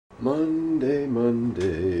Monday,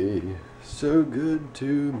 Monday, so good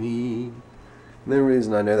to me. And the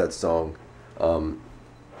reason I know that song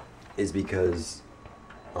is because,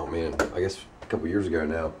 oh man, I guess a couple years ago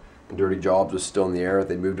now, when Dirty Jobs was still in the air,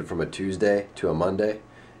 they moved it from a Tuesday to a Monday,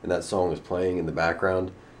 and that song was playing in the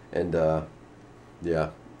background. And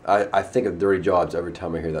yeah, I think of Dirty Jobs every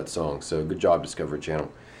time I hear that song, so good job, Discovery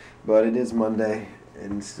Channel. But it is Monday,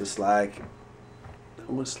 and it's just like,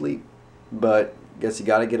 I want to sleep. But guess you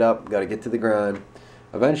gotta get up, gotta get to the grind.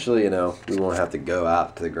 Eventually, we won't have to go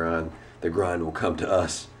out to the grind. The grind will come to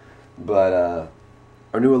us. But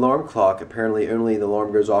our new alarm clock, apparently only the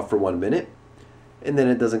alarm goes off for 1 minute, and then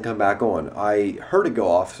it doesn't come back on. I heard it go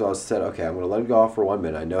off, so I said, okay, I'm gonna let it go off for 1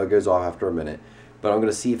 minute. I know it goes off after a minute, but I'm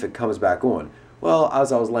gonna see if it comes back on. Well,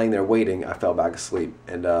 as I was laying there waiting, I fell back asleep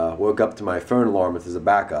and woke up to my phone alarm as a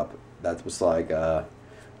backup. That was like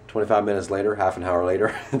 25 minutes later, half an hour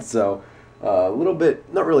later. And so a little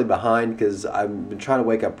bit, not really behind, because I've been trying to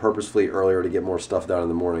wake up purposefully earlier to get more stuff done in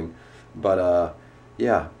the morning. But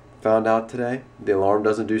yeah, found out today the alarm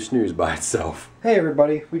doesn't do snooze by itself. Hey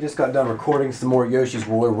everybody, we just got done recording some more Yoshi's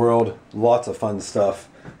Woolly World. Lots of fun stuff,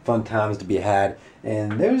 fun times to be had.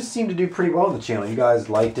 And those seem to do pretty well on the channel. You guys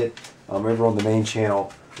liked it. Over on the main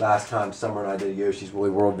channel, last time Summer and I did a Yoshi's Woolly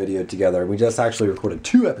World video together. We just actually recorded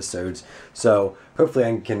 2 episodes, so hopefully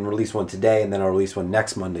I can release one today, and then I'll release one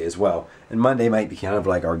next Monday as well. And Monday might be kind of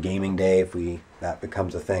like our gaming day if that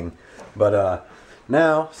becomes a thing. But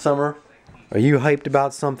now, Summer, are you hyped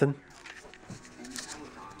about something?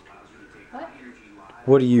 What?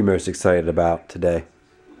 What are you most excited about today?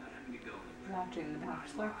 Watching The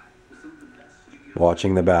Bachelor.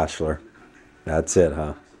 Watching The Bachelor. That's it,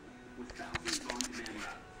 huh?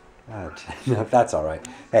 No, that's alright.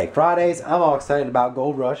 Hey, Fridays, I'm all excited about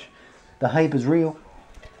Gold Rush. The hype is real.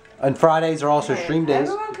 And Fridays are also stream days.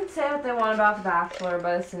 Everyone could say what they want about The Bachelor,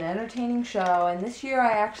 but it's an entertaining show. And this year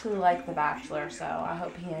I actually like The Bachelor, so I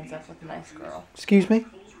hope he ends up with a nice girl. Excuse me?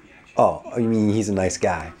 Oh, you mean he's a nice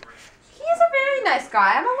guy? He's a very nice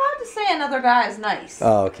guy. I'm allowed to say another guy is nice.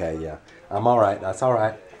 Oh, okay, yeah. I'm alright. That's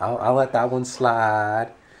alright. I'll let that one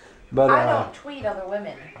slide. But I don't tweet other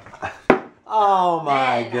women. Oh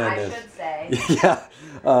my Men, goodness. I should say. Yeah.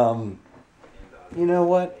 You know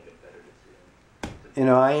what?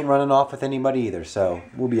 I ain't running off with anybody either, so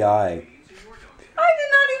we'll be alright. I did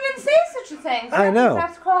not even say such a thing. I know.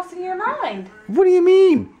 That's crossing your mind. What do you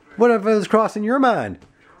mean? What if it was crossing your mind?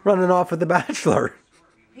 Running off with The Bachelor.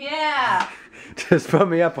 Yeah. Just put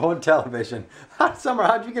me up on television. Summer,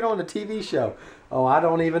 how'd you get on a TV show? Oh, I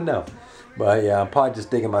don't even know. But yeah, I'm probably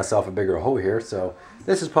just digging myself a bigger hole here, so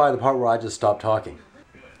this is probably the part where I just stop talking.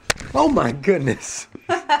 Oh my goodness.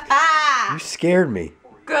 You scared me.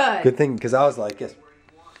 Good. Good thing, because I was like, yes.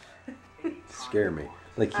 Scared me.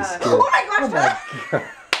 Like you scared me. Oh my gosh.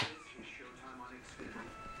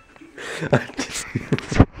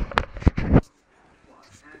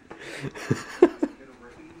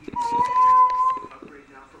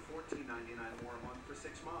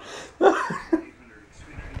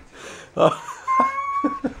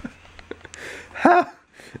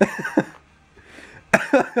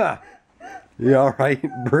 You alright?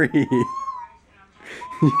 Breathe.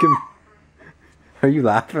 You can. Are you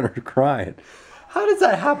laughing or crying? How does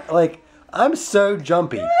that happen? Like, I'm so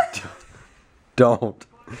jumpy. Don't.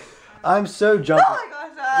 I'm so jumpy. Oh my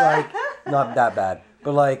gosh. Like, not that bad.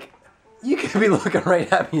 But like, you could be looking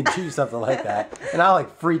right at me and do something like that. And I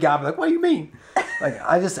like freak out. I'm like, what do you mean? Like,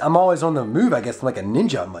 I'm always on the move, I guess. I'm like a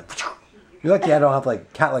ninja. I'm like, you're lucky I don't have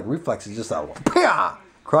like cat-like reflexes. Just like,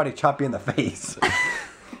 karate chop you in the face.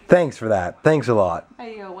 Thanks for that. Thanks a lot. Are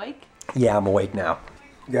you awake? Yeah, I'm awake now.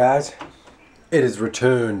 Guys, it has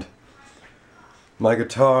returned. My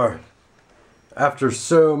guitar. After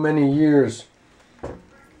so many years.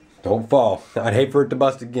 Don't fall. I'd hate for it to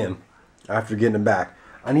bust again. After getting it back.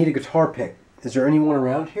 I need a guitar pick. Is there anyone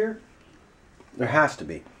around here? There has to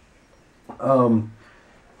be. When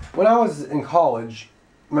I was in college,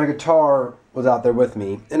 my guitar was out there with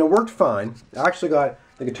me, and it worked fine. I actually got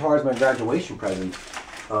the guitar as my graduation present.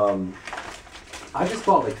 I just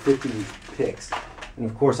bought like 50 picks, and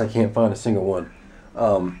of course I can't find a single one.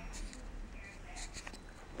 I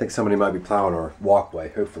think somebody might be plowing our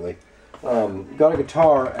walkway, hopefully. Got a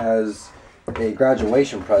guitar as a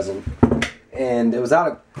graduation present, and it was out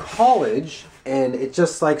of college, and it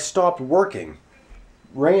just like stopped working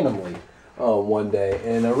randomly one day,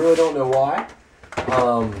 and I really don't know why.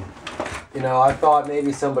 I thought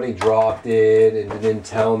maybe somebody dropped it and didn't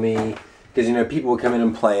tell me, because people would come in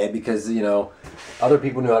and play it because other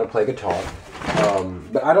people knew how to play guitar.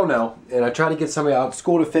 But I don't know, and I tried to get somebody out of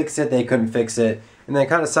school to fix it. They couldn't fix it, And then I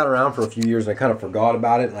kind of sat around for a few years and I kind of forgot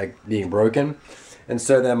about it, like being broken. And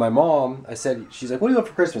so then my mom, she's like, what do you want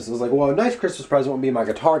for Christmas? I was like, well, a nice Christmas present would be my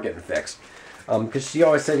guitar getting fixed. Because she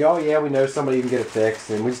always said, oh yeah, we know somebody can get it fixed,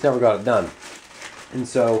 and we just never got it done. And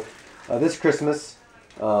so this Christmas,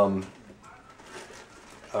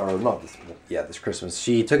 this Christmas,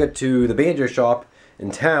 she took it to the banjo shop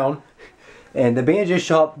in town, and the banjo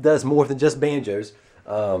shop does more than just banjos,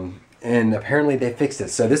 and apparently they fixed it.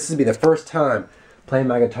 So this is be the first time playing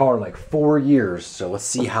my guitar in like 4 years, so let's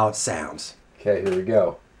see how it sounds. Okay, here we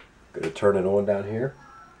go. Gonna turn it on down here.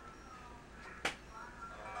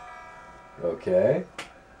 Okay.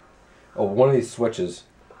 Oh, one of these switches.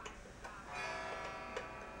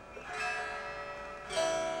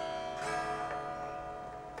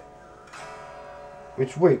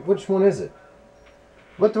 Which one is it?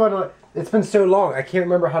 What do I not? It's been so long, I can't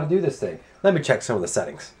remember how to do this thing. Let me check some of the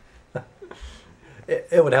settings.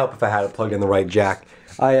 It would help if I had it plugged in the right jack.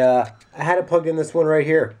 I had it plugged in this one right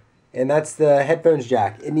here. And that's the headphones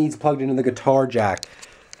jack. It needs plugged into the guitar jack.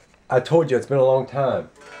 I told you, it's been a long time.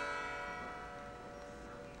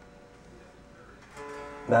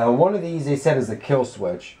 Now, one of these they said is the kill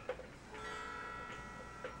switch.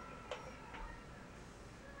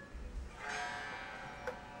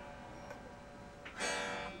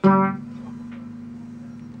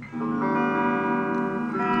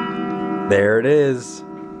 There it is.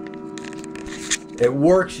 It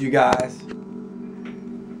works, you guys.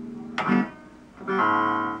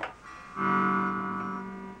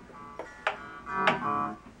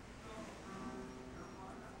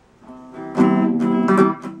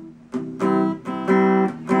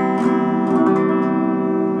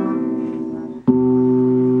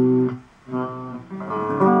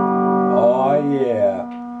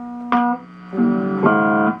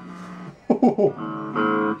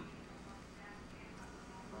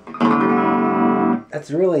 That's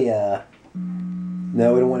really,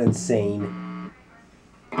 no, we don't want insane.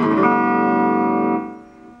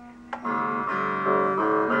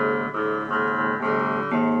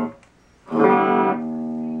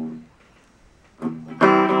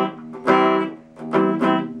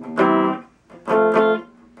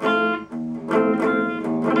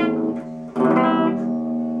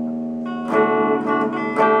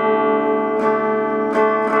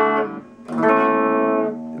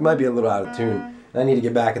 It might be a little out of tune. I need to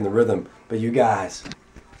get back in the rhythm. But you guys,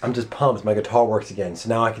 I'm just pumped. My guitar works again. So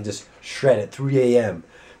now I can just shred at 3 a.m.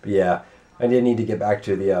 But yeah, I did need to get back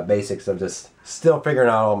to the basics. I'm just still figuring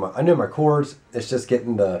out I knew my chords. It's just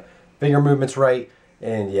getting the finger movements right.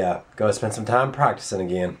 And yeah, gotta spend some time practicing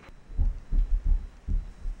again.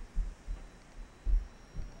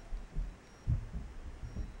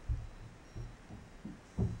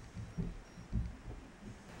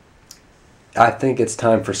 I think it's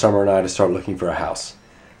time for Summer and I to start looking for a house.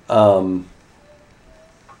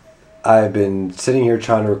 I've been sitting here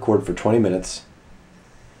trying to record for 20 minutes,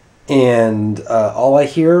 and all I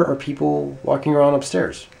hear are people walking around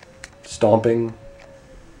upstairs, stomping,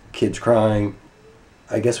 kids crying.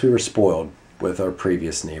 I guess we were spoiled with our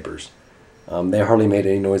previous neighbors. They hardly made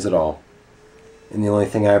any noise at all, and the only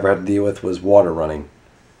thing I ever had to deal with was water running,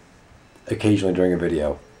 occasionally during a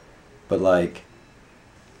video. But like,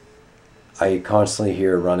 I constantly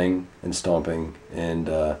hear running and stomping, and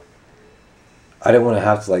I didn't want to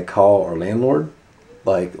have to like call our landlord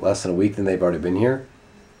like less than a week than they've already been here,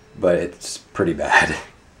 but it's pretty bad.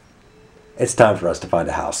 It's time for us to find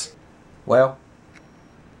a house. Well,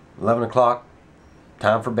 11 o'clock,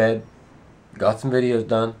 time for bed. Got some videos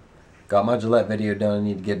done. Got my Gillette video done I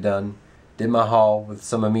need to get done. Did my haul with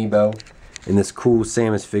some Amiibo and this cool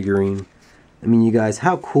Samus figurine. I mean, you guys,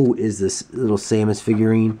 how cool is this little Samus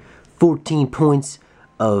figurine? 14 points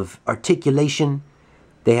of articulation.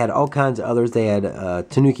 They had all kinds of others. They had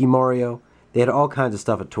Tanuki Mario. They had all kinds of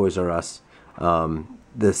stuff at Toys R Us. The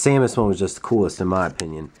Samus one was just the coolest in my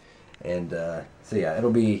opinion. And so yeah,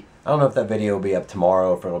 it'll be, I don't know if that video will be up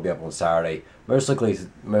tomorrow or if it'll be up on Saturday. Most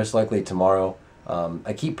likely tomorrow.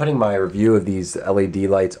 I keep putting my review of these LED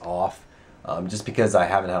lights off just because I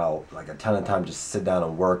haven't had a ton of time just to sit down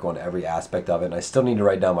and work on every aspect of it. And I still need to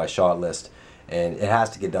write down my shot list. And it has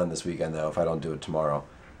to get done this weekend, though, if I don't do it tomorrow,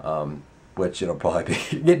 which it'll probably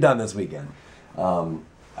get done this weekend.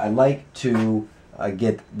 I'd like to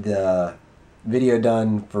get the video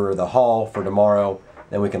done for the haul for tomorrow.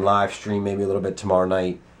 Then we can live stream maybe a little bit tomorrow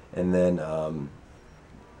night. And then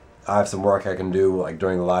I have some work I can do like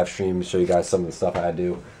during the live stream, show you guys some of the stuff I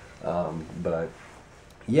do. But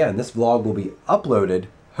yeah, and this vlog will be uploaded,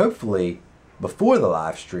 hopefully, before the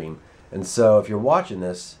live stream. And so if you're watching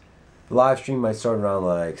this, the live stream might start around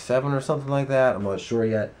like 7 or something like that. I'm not sure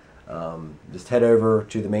yet. just head over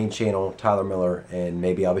to the main channel, Tyler Miller, and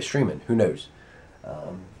maybe I'll be streaming. Who knows?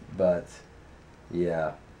 But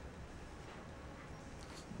yeah,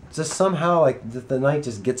 just somehow like the night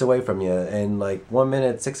just gets away from you, and like 1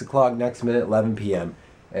 minute 6 o'clock, next minute 11 p.m.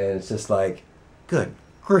 and it's just like, good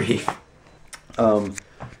grief.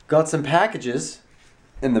 Got some packages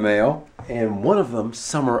in the mail, and one of them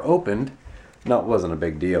Sommer opened. No, it wasn't a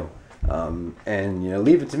big deal. And you know,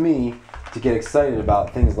 leave it to me to get excited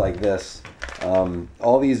about things like this.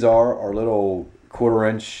 All these are little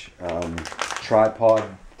 1/4-inch tripod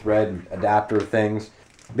thread adapter things,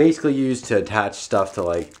 basically used to attach stuff to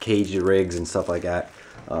like cage rigs and stuff like that.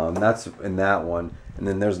 That's in that one. And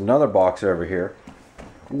then there's another box over here,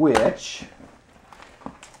 which,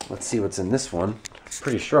 let's see what's in this one.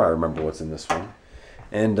 Pretty sure I remember what's in this one.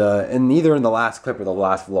 And either in the last clip or the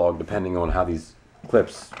last vlog, depending on how these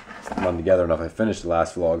clips run together and if I finish the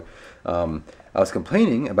last vlog, I was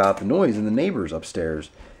complaining about the noise in the neighbors upstairs.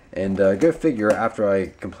 And go figure, after I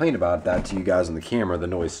complained about that to you guys on the camera, the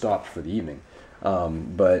noise stopped for the evening.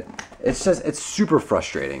 But it's super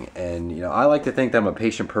frustrating. And, you know, I like to think that I'm a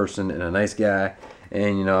patient person and a nice guy.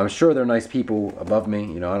 And, you know, I'm sure they're nice people above me.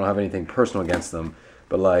 You know, I don't have anything personal against them.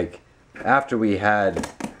 But, like, after we had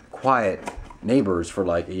quiet neighbors for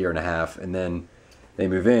like 1.5 years, and then they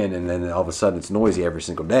move in, and then all of a sudden it's noisy every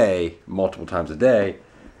single day, multiple times a day,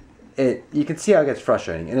 you can see how it gets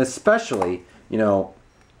frustrating. And especially, you know,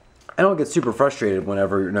 I don't get super frustrated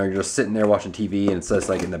whenever, you know, you're just sitting there watching TV and it's just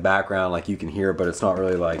like in the background, like you can hear it, but it's not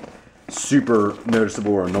really like super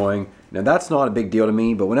noticeable or annoying. Now that's not a big deal to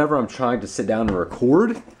me, but whenever I'm trying to sit down and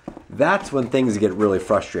record, that's when things get really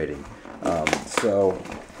frustrating. So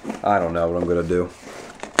I don't know what I'm gonna do.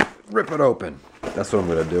 Rip it open. That's what I'm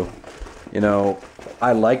gonna do. You know,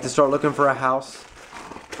 I like to start looking for a house,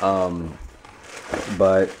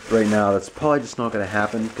 but right now that's probably just not gonna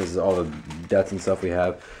happen because of all the debts and stuff we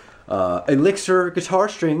have. Elixir guitar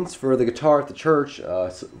strings for the guitar at the church.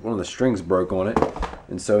 One of the strings broke on it,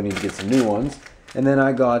 and so I need to get some new ones. And then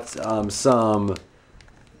I got some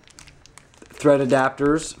thread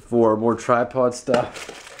adapters for more tripod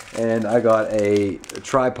stuff, and I got a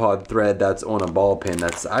tripod thread that's on a ball pin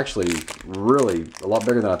that's actually really a lot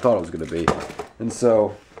bigger than I thought it was going to be. And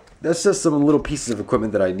so that's just some little pieces of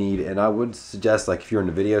equipment that I need, and I would suggest, like, if you're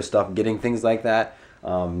into video stuff, getting things like that.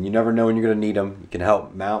 You never know when you're going to need them. You can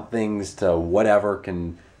help mount things to whatever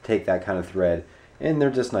can take that kind of thread. And they're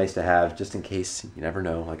just nice to have just in case. You never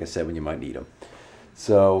know, like I said, when you might need them.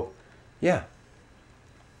 So, yeah.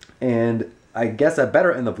 And I guess I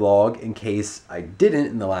better end the vlog in case I didn't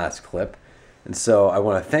in the last clip. And so I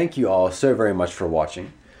want to thank you all so very much for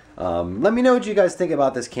watching. Let me know what you guys think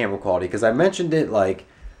about this camera quality, because I mentioned it like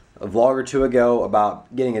a vlog or two ago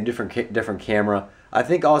about getting a different camera. I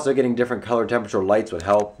think also getting different color temperature lights would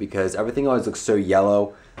help, because everything always looks so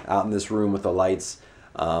yellow out in this room with the lights.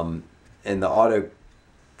 And the auto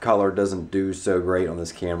color doesn't do so great on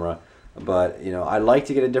this camera. But, you know, I'd like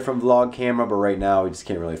to get a different vlog camera, but right now we just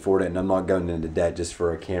can't really afford it. And I'm not going into debt just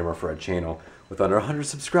for a camera for a channel with under 100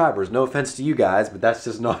 subscribers. No offense to you guys, but that's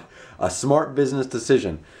just not a smart business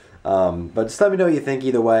decision. But just let me know what you think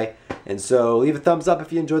either way. And so leave a thumbs up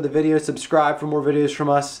if you enjoyed the video. Subscribe for more videos from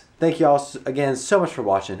us. Thank you all again so much for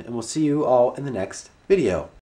watching, and we'll see you all in the next video.